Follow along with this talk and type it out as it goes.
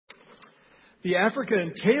The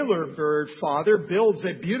African tailor bird father builds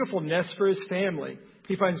a beautiful nest for his family.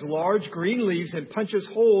 He finds large green leaves and punches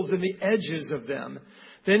holes in the edges of them.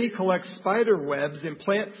 Then he collects spider webs and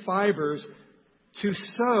plant fibers to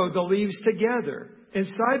sew the leaves together.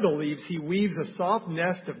 Inside the leaves, he weaves a soft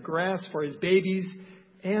nest of grass for his babies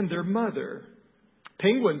and their mother.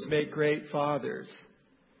 Penguins make great fathers.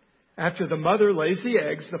 After the mother lays the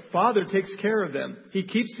eggs, the father takes care of them. He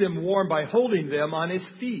keeps them warm by holding them on his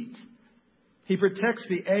feet. He protects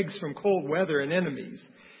the eggs from cold weather and enemies.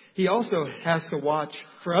 He also has to watch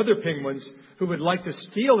for other penguins who would like to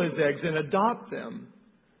steal his eggs and adopt them.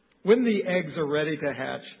 When the eggs are ready to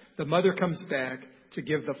hatch, the mother comes back to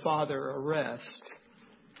give the father a rest.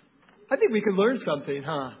 I think we can learn something,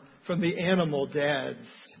 from the animal dads.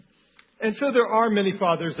 And so there are many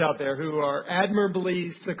fathers out there who are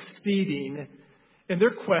admirably succeeding in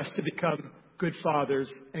their quest to become good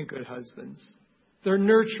fathers and good husbands. They're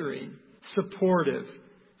nurturing, supportive,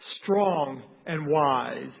 strong, and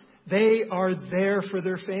wise. They are there for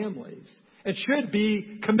their families and should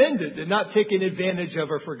be commended and not taken advantage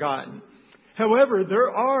of or forgotten. However,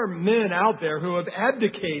 there are men out there who have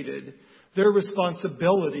abdicated their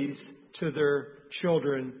responsibilities to their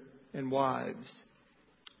children and wives.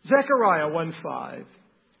 Zechariah 1:5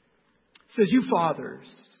 says, "You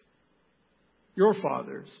fathers, your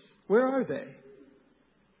fathers, where are they?"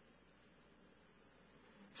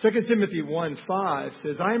 2 Timothy 1:5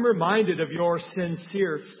 says, "I am reminded of your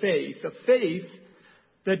sincere faith, a faith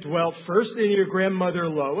that dwelt first in your grandmother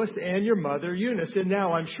Lois and your mother Eunice, and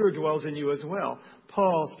now I'm sure dwells in you as well."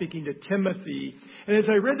 Paul speaking to Timothy. And as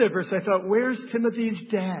I read that verse, I thought, where's Timothy's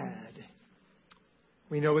dad?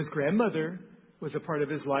 We know his grandmother was a part of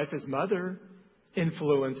his life. His mother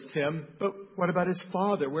influenced him. But what about his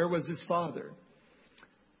father? Where was his father?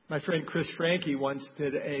 My friend Chris Franke once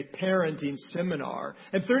did a parenting seminar,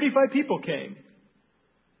 and 35 people came.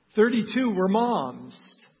 32 were moms.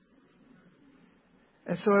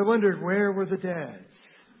 And so I wondered, where were the dads?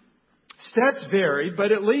 Stats vary,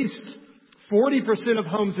 but at least 40% of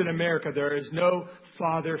homes in America, there is no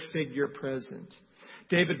father figure present.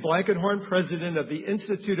 David Blankenhorn, president of the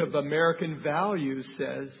Institute of American Values,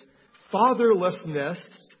 says, "Fatherlessness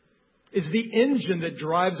is the engine that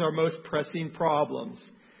drives our most pressing problems.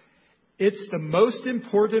 It's the most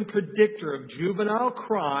important predictor of juvenile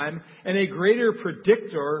crime and a greater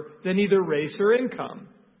predictor than either race or income."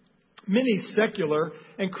 Many secular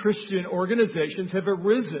and Christian organizations have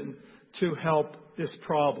arisen to help this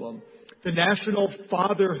problem. The National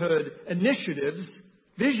Fatherhood Initiative's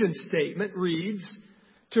vision statement reads,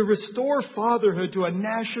 "To restore fatherhood to a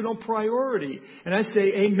national priority." And I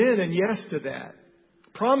say amen and yes to that.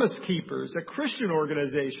 Promise Keepers, a Christian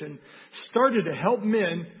organization, started to help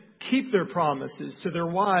men keep their promises to their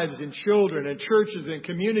wives and children and churches and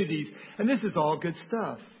communities. And this is all good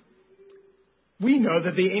stuff. We know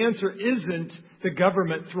that the answer isn't the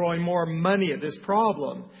government throwing more money at this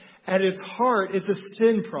problem. At its heart, it's a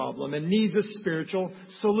sin problem and needs a spiritual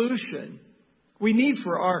solution. We need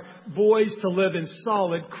for our boys to live in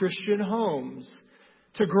solid Christian homes,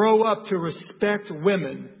 to grow up to respect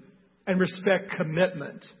women and respect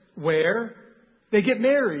commitment, where they get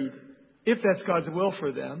married, if that's God's will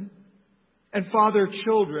for them, and father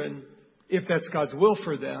children, if that's God's will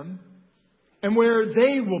for them, and where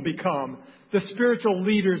they will become the spiritual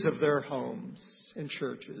leaders of their homes and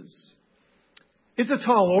churches. It's a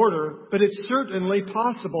tall order, but it's certainly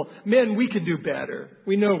possible. Men, we can do better.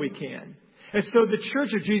 We know we can. And so the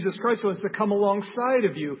Church of Jesus Christ wants to come alongside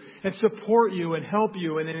of you and support you and help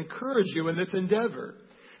you and encourage you in this endeavor.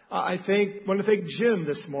 I want to thank Jim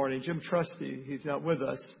this morning, Jim Trusty. He's not with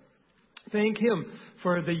us. Thank him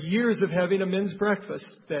for the years of having a men's breakfast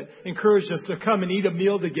that encouraged us to come and eat a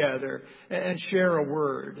meal together and share a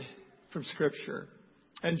word from Scripture.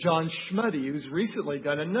 And John Schmuddy, who's recently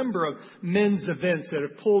done a number of men's events that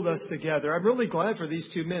have pulled us together. I'm really glad for these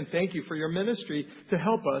two men. Thank you for your ministry to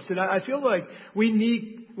help us. And I feel like we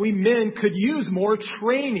men could use more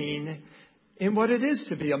training in what it is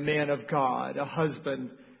to be a man of God, a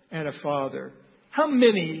husband and a father. How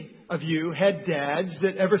many of you had dads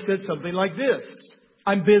that ever said something like this?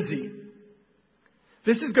 "I'm busy.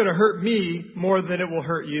 This is going to hurt me more than it will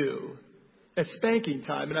hurt you." At spanking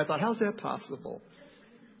time. And I thought, how's that possible?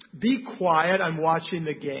 Be quiet. I'm watching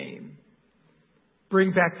the game.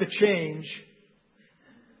 Bring back the change.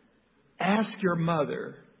 Ask your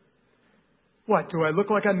mother, "What, do I look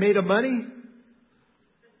like I'm made of money?"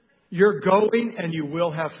 You're going and you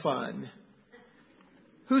will have fun.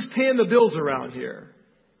 Who's paying the bills around here?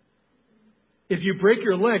 If you break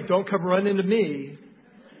your leg, don't come running to me.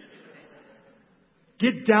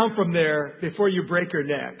 Get down from there before you break your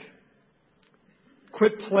neck.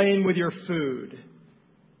 Quit playing with your food.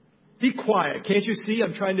 Be quiet. Can't you see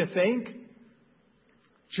I'm trying to think?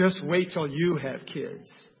 Just wait till you have kids.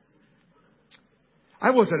 I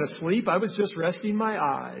wasn't asleep. I was just resting my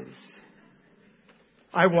eyes.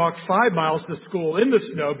 I walked 5 miles to school in the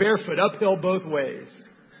snow, barefoot, uphill both ways.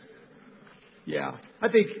 Yeah, I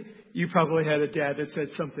think you probably had a dad that said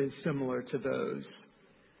something similar to those.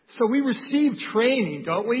 So we receive training,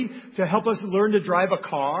 don't we, to help us learn to drive a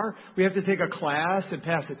car. We have to take a class and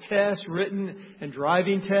pass a test, written and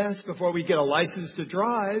driving test, before we get a license to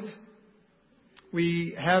drive.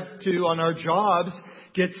 We have to, on our jobs,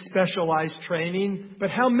 get specialized training. But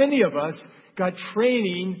how many of us got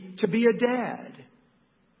training to be a dad?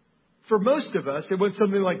 For most of us, it went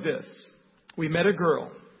something like this. We met a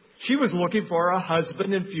girl. She was looking for a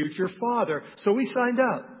husband and future father, so we signed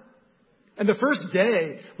up. And the first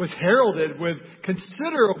day was heralded with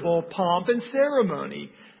considerable pomp and ceremony.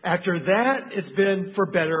 After that, it's been for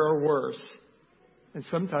better or worse, and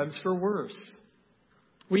sometimes for worse.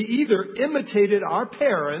 We either imitated our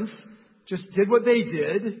parents, just did what they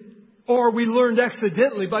did, or we learned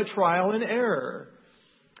accidentally by trial and error.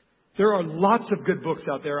 There are lots of good books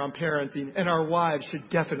out there on parenting, and our wives should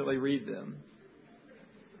definitely read them.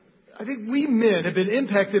 I think we men have been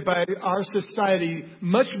impacted by our society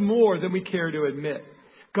much more than we care to admit.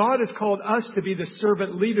 God has called us to be the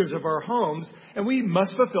servant leaders of our homes, and we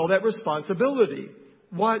must fulfill that responsibility.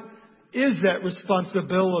 What is that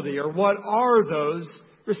responsibility, or what are those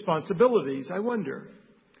responsibilities, I wonder?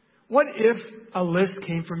 What if a list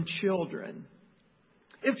came from children?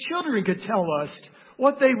 If children could tell us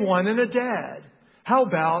what they want in a dad, how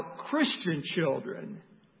about Christian children?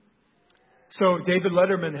 So David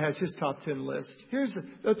Letterman has his top 10 list. Here's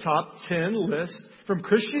the top 10 list from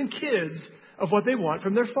Christian kids of what they want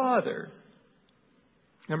from their father.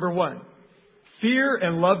 Number 1, fear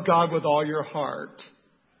and love God with all your heart.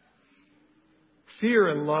 Fear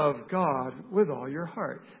and love God with all your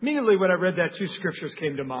heart. Immediately when I read that, 2 scriptures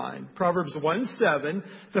came to mind. Proverbs 1:7,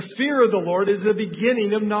 the fear of the Lord is the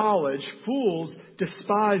beginning of knowledge. Fools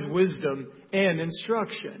despise wisdom and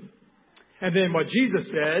instruction. And then what Jesus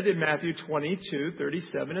said in Matthew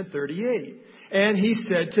 22:37 and 38. And he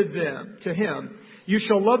said to him, you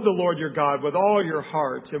shall love the Lord your God with all your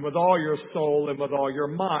heart and with all your soul and with all your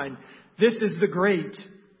mind. This is the great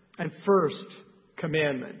and first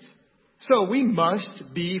commandment. So we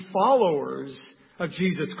must be followers of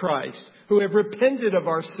Jesus Christ, who have repented of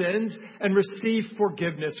our sins and received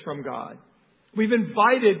forgiveness from God. We've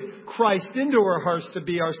invited Christ into our hearts to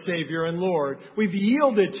be our Savior and Lord. We've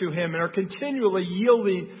yielded to Him and are continually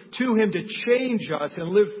yielding to Him to change us and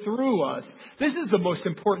live through us. This is the most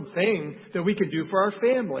important thing that we can do for our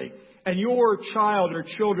family. And your child or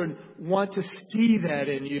children want to see that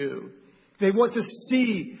in you. They want to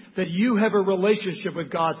see that you have a relationship with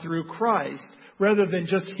God through Christ, rather than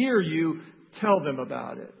just hear you tell them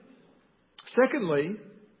about it. Secondly,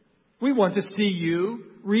 we want to see you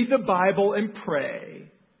read the Bible and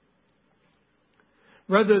pray,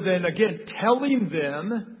 rather than, again, telling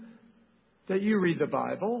them that you read the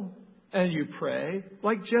Bible and you pray,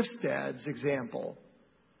 like Jeff's dad's example.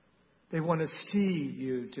 They want to see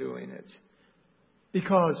you doing it.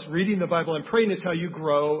 Because reading the Bible and praying is how you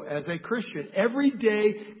grow as a Christian. Every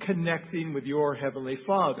day connecting with your Heavenly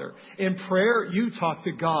Father. In prayer, you talk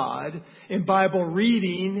to God. In Bible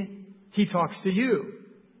reading, He talks to you.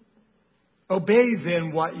 Obey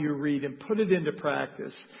then what you read and put it into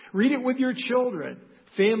practice. Read it with your children.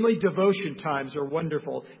 Family devotion times are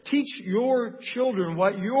wonderful. Teach your children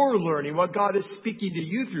what you're learning, what God is speaking to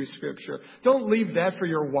you through Scripture. Don't leave that for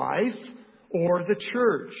your wife or the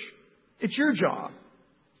church. It's your job.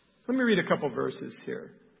 Let me read a couple verses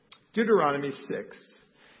here. Deuteronomy 6.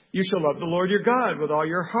 You shall love the Lord your God with all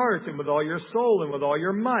your heart and with all your soul and with all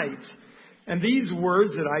your might. And these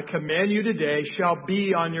words that I command you today shall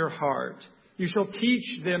be on your heart. You shall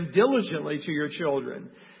teach them diligently to your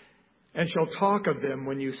children, and shall talk of them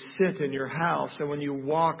when you sit in your house, and when you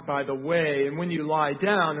walk by the way, and when you lie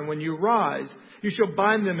down, and when you rise. You shall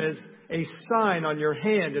bind them as a sign on your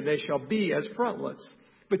hand, and they shall be as frontlets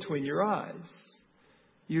between your eyes.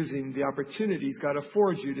 Using the opportunities God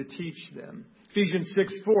affords you to teach them. Ephesians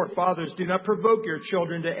 6:4, fathers, do not provoke your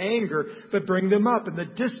children to anger, but bring them up in the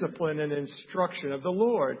discipline and instruction of the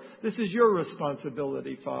Lord. This is your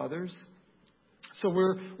responsibility, fathers. So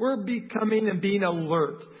we're becoming and being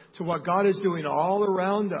alert to what God is doing all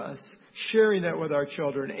around us, sharing that with our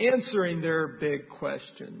children, answering their big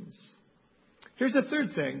questions. Here's the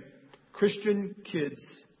third thing Christian kids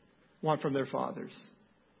want from their fathers.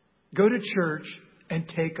 Go to church and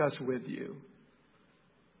take us with you.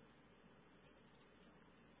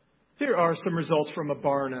 Here are some results from a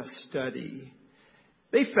Barna study.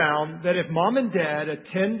 They found that if mom and dad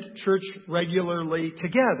attend church regularly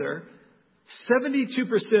together,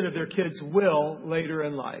 72% of their kids will later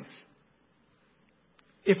in life.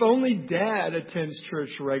 If only dad attends church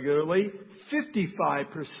regularly,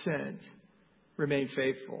 55% remain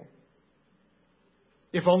faithful.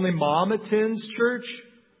 If only mom attends church,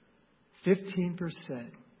 15%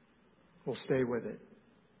 will stay with it.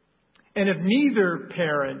 And if neither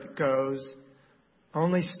parent goes,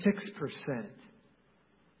 only 6%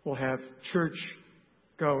 will have church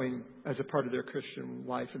going as a part of their Christian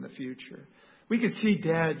life in the future. We could see,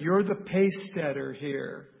 Dad, you're the pace setter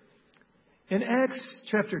here. In Acts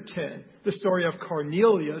chapter 10, the story of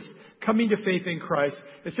Cornelius coming to faith in Christ,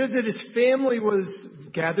 it says that his family was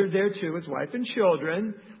gathered there too, his wife and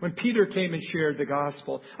children, when Peter came and shared the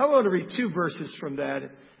gospel. I want to read 2 verses from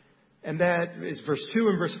that, and that is verse 2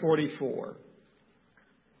 and verse 44.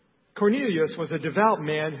 Cornelius was a devout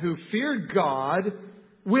man who feared God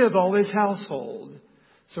with all his household.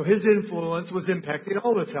 So his influence was impacting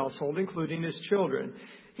all his household, including his children.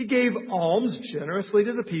 He gave alms generously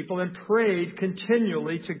to the people and prayed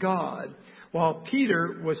continually to God. While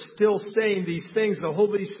Peter was still saying these things, the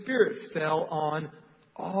Holy Spirit fell on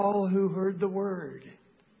all who heard the word.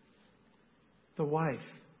 The wife,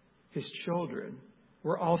 his children,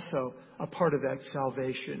 were also a part of that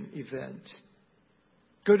salvation event.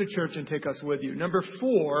 Go to church and take us with you. Number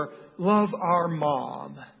 4, love our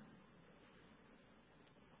mom.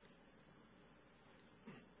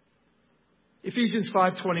 Ephesians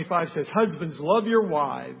 5:25 says, husbands, love your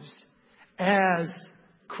wives as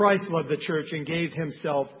Christ loved the church and gave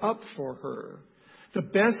himself up for her. The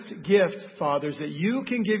best gift, fathers, that you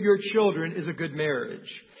can give your children is a good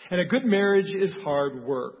marriage. And a good marriage is hard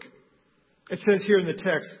work. It says here in the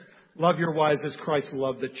text, love your wives as Christ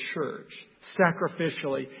loved the church.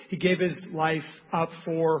 Sacrificially, he gave his life up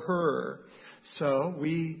for her. So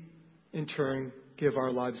we, in turn, give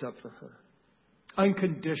our lives up for her.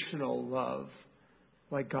 Unconditional love,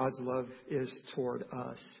 like God's love is toward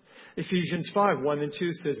us. Ephesians 5:1 and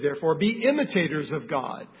 2 says, therefore, be imitators of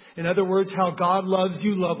God. In other words, how God loves,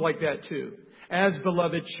 you love like that too. As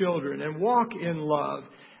beloved children, and walk in love.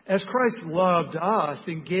 As Christ loved us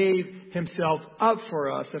and gave himself up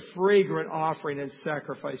for us, a fragrant offering and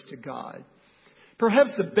sacrifice to God. Perhaps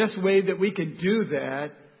the best way that we can do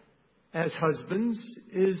that as husbands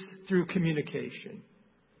is through communication.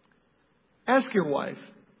 Ask your wife,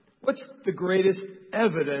 what's the greatest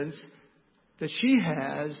evidence that she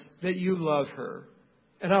has that you love her?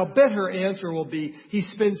 And I'll bet her answer will be, he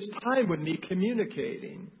spends time with me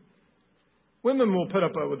communicating. Women will put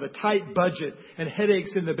up with a tight budget and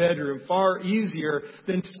headaches in the bedroom far easier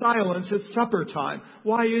than silence at supper time.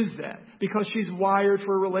 Why is that? Because she's wired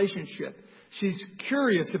for a relationship. She's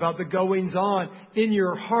curious about the goings on in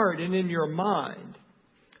your heart and in your mind.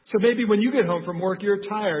 So maybe when you get home from work, you're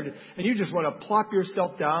tired and you just want to plop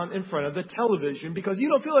yourself down in front of the television because you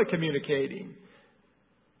don't feel like communicating.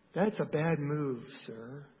 That's a bad move,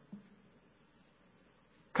 sir.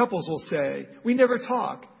 Couples will say, we never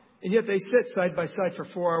talk. And yet they sit side by side for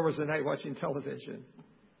 4 hours a night watching television.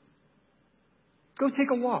 Go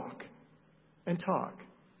take a walk and talk.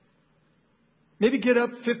 Maybe get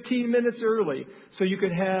up 15 minutes early so you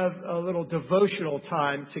can have a little devotional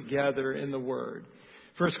time together in the Word.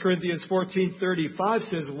 1 Corinthians 14:35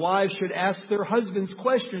 says, wives should ask their husbands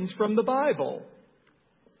questions from the Bible.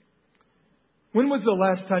 When was the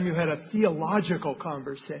last time you had a theological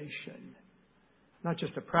conversation? Not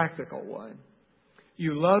just a practical one.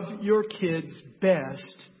 You love your kids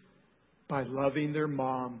best by loving their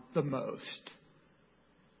mom the most.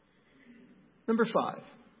 Number 5.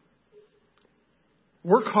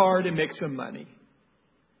 Work hard and make some money.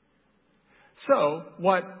 So,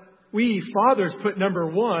 what we fathers put number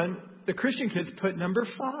 1, the Christian kids put number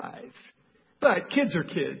 5. But kids are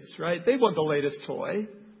kids, right? They want the latest toy.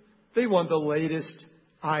 They want the latest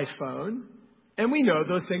iPhone. And we know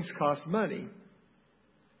those things cost money.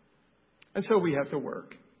 And so we have to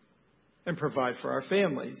work and provide for our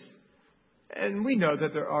families. And we know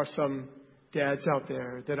that there are some dads out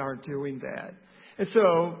there that aren't doing that. And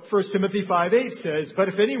so 1 Timothy 5:8 says, but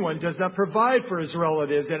if anyone does not provide for his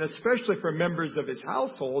relatives, and especially for members of his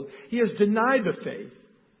household, he has denied the faith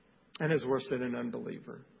and is worse than an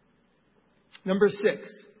unbeliever. Number 6,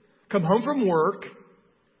 come home from work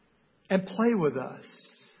and play with us.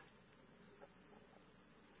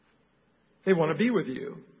 They want to be with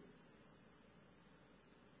you.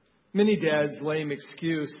 Many dads' lame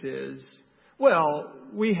excuse is, well,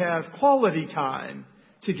 we have quality time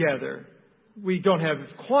together. We don't have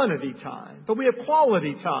quantity time, but we have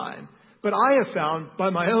quality time. But I have found by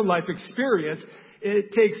my own life experience,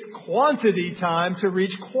 it takes quantity time to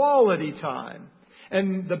reach quality time.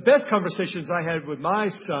 And the best conversations I had with my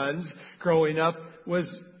sons growing up was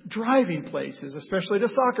driving places, especially to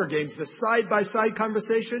soccer games, the side-by-side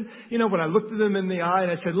conversation. You know, when I looked at them in the eye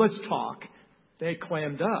and I said, let's talk, they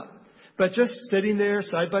clammed up. But just sitting there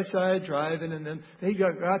side-by-side, driving, and then they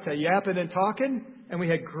got to yapping and talking, and we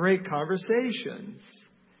had great conversations.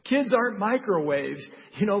 Kids aren't microwaves.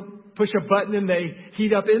 You know, push a button and they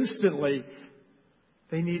heat up instantly.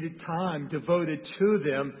 They needed time devoted to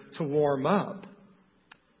them to warm up.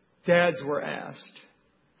 Dads were asked,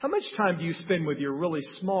 how much time do you spend with your really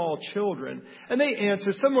small children? And they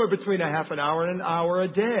answered somewhere between a half an hour and an hour a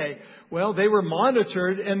day. Well, they were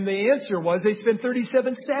monitored, and the answer was they spent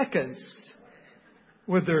 37 seconds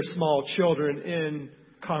with their small children in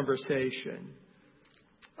conversation.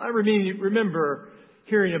 I remember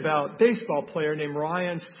hearing about a baseball player named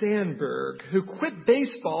Ryan Sandberg who quit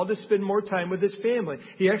baseball to spend more time with his family.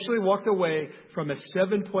 He actually walked away from a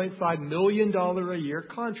 $7.5 million a year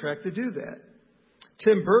contract to do that.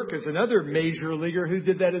 Tim Burke is another major leaguer who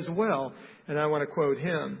did that as well. And I want to quote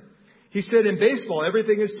him. He said, in baseball,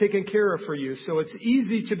 everything is taken care of for you, so it's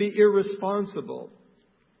easy to be irresponsible.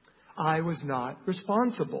 I was not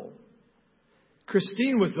responsible.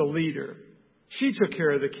 Christine was the leader. She took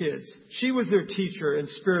care of the kids. She was their teacher and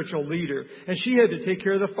spiritual leader, and she had to take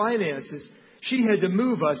care of the finances. She had to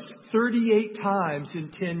move us 38 times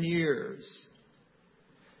in 10 years.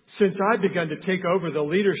 Since I've begun to take over the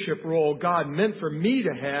leadership role God meant for me to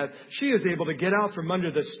have, she is able to get out from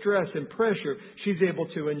under the stress and pressure. She's able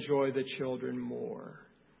to enjoy the children more.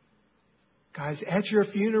 Guys, at your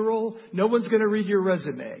funeral, no one's going to read your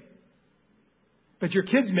resume. But your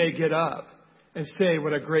kids may get up and say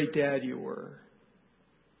what a great dad you were.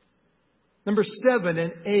 Number 7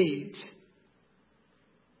 and 8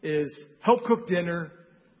 is help cook dinner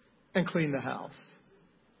and clean the house.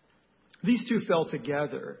 These two fell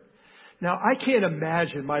together. Now, I can't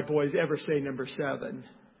imagine my boys ever say number 7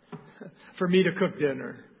 for me to cook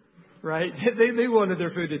dinner, right? They wanted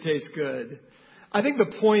their food to taste good. I think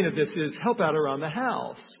the point of this is help out around the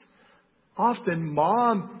house. Often,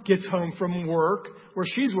 mom gets home from work where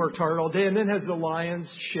she's worked hard all day and then has the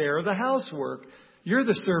lion's share of the housework. You're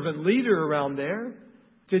the servant leader around there.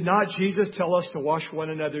 Did not Jesus tell us to wash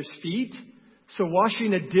one another's feet? So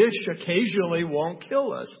washing a dish occasionally won't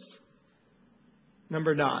kill us.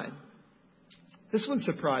 Number 9. This one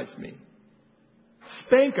surprised me.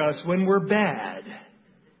 Spank us when we're bad.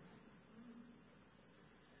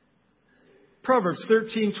 Proverbs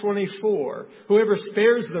 13:24. Whoever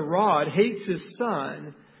spares the rod hates his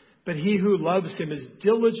son, but he who loves him is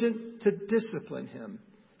diligent to discipline him.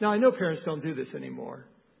 Now, I know parents don't do this anymore.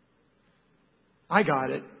 I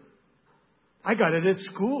got it. I got it at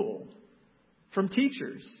school from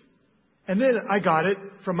teachers. And then I got it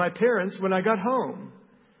from my parents when I got home.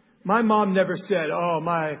 My mom never said, oh,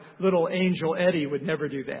 my little angel Eddie would never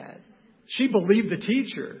do that. She believed the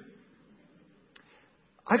teacher.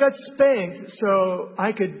 I got spanked so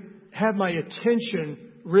I could have my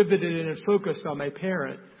attention riveted and focused on my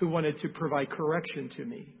parent who wanted to provide correction to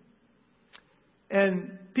me.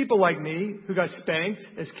 And people like me who got spanked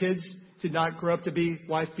as kids did not grow up to be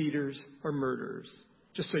wife beaters or murderers,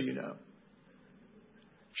 just so you know.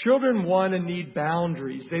 Children want and need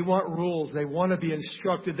boundaries. They want rules. They want to be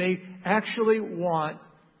instructed. They actually want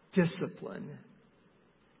discipline.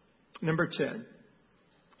 Number 10,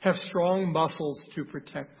 have strong muscles to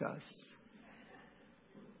protect us.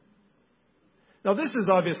 Now, this is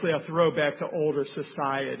obviously a throwback to older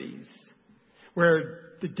societies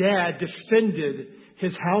where the dad defended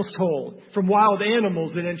his household from wild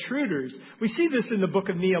animals and intruders. We see this in the book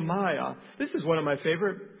of Nehemiah. This is one of my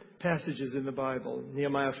favorite passages in the Bible,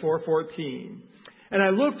 Nehemiah 4:14. And I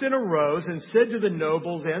looked and arose and said to the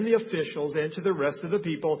nobles and the officials and to the rest of the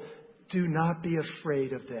people, do not be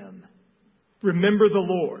afraid of them. Remember the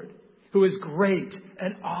Lord, who is great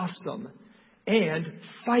and awesome, and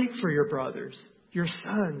fight for your brothers, your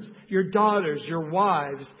sons, your daughters, your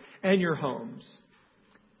wives, and your homes.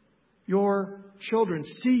 Your children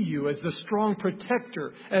see you as the strong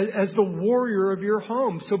protector, as the warrior of your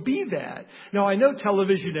home. So be that. Now, I know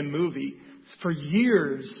television and movie for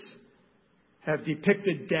years have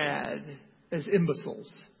depicted dad as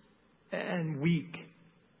imbeciles and weak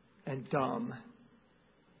and dumb.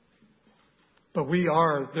 But we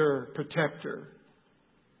are their protector.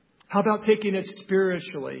 How about taking it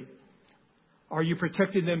spiritually? Are you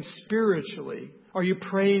protecting them spiritually? Are you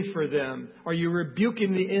praying for them? Are you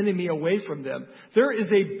rebuking the enemy away from them? There is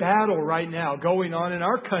a battle right now going on in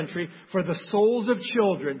our country for the souls of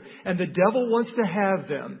children, and the devil wants to have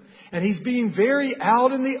them. And he's being very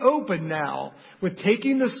out in the open now with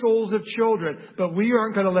taking the souls of children, but we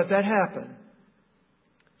aren't going to let that happen.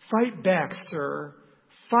 Fight back, sir.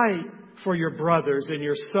 Fight for your brothers and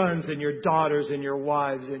your sons and your daughters and your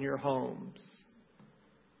wives and your homes.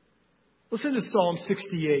 Listen to Psalm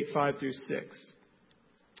 68, 5 through 6.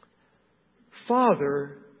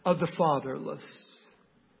 Father of the fatherless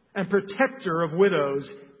and protector of widows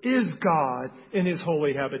is God in his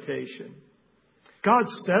holy habitation. God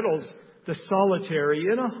settles the solitary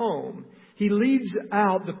in a home. He leads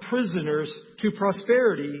out the prisoners to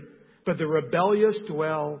prosperity, but the rebellious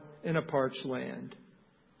dwell in a parched land.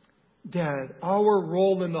 Dad, our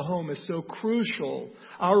role in the home is so crucial.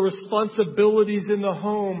 Our responsibilities in the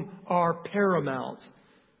home are paramount.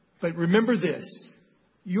 But remember this,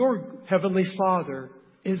 your heavenly Father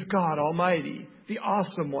is God Almighty, the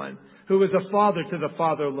awesome one, who is a father to the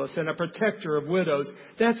fatherless and a protector of widows.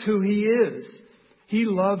 That's who he is. He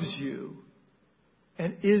loves you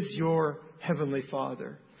and is your heavenly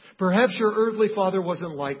Father. Perhaps your earthly father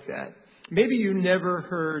wasn't like that. Maybe you never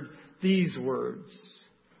heard these words.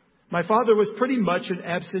 My father was pretty much an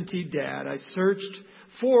absentee dad. I searched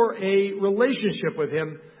for a relationship with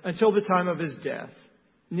him until the time of his death.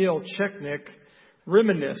 Neil Chechnik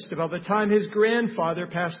reminisced about the time his grandfather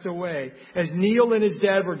passed away. As Neil and his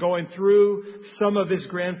dad were going through some of his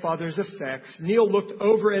grandfather's effects, Neil looked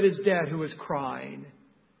over at his dad who was crying.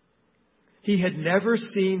 He had never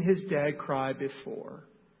seen his dad cry before.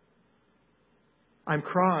 I'm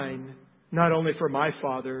crying not only for my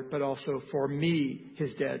father, but also for me,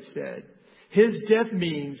 his dad said. His death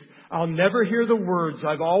means I'll never hear the words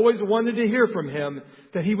I've always wanted to hear from him,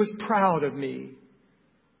 that he was proud of me,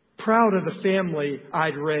 proud of the family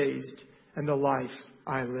I'd raised and the life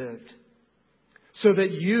I lived. So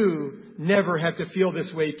that you never have to feel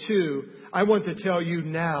this way too, I want to tell you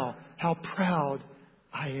now how proud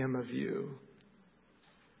I am of you.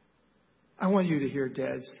 I want you to hear,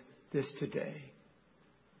 dads, this today.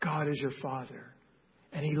 God is your Father,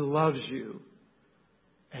 and he loves you,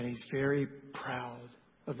 and he's very proud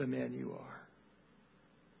of the man you are.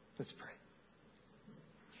 Let's pray.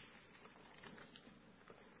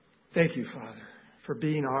 Thank you, Father, for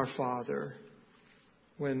being our Father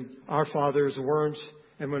when our fathers weren't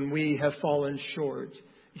and when we have fallen short.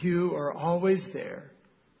 You are always there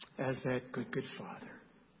as that good, good Father.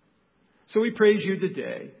 So we praise you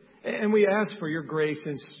today, and we ask for your grace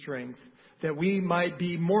and strength, that we might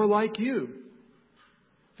be more like you.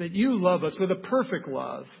 That you love us with a perfect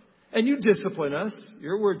love. And you discipline us.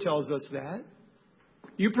 Your word tells us that.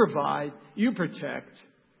 You provide. You protect.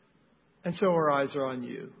 And so our eyes are on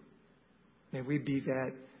you. May we be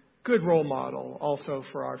that good role model also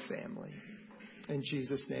for our family. In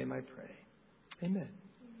Jesus' name I pray. Amen.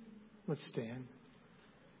 Let's stand.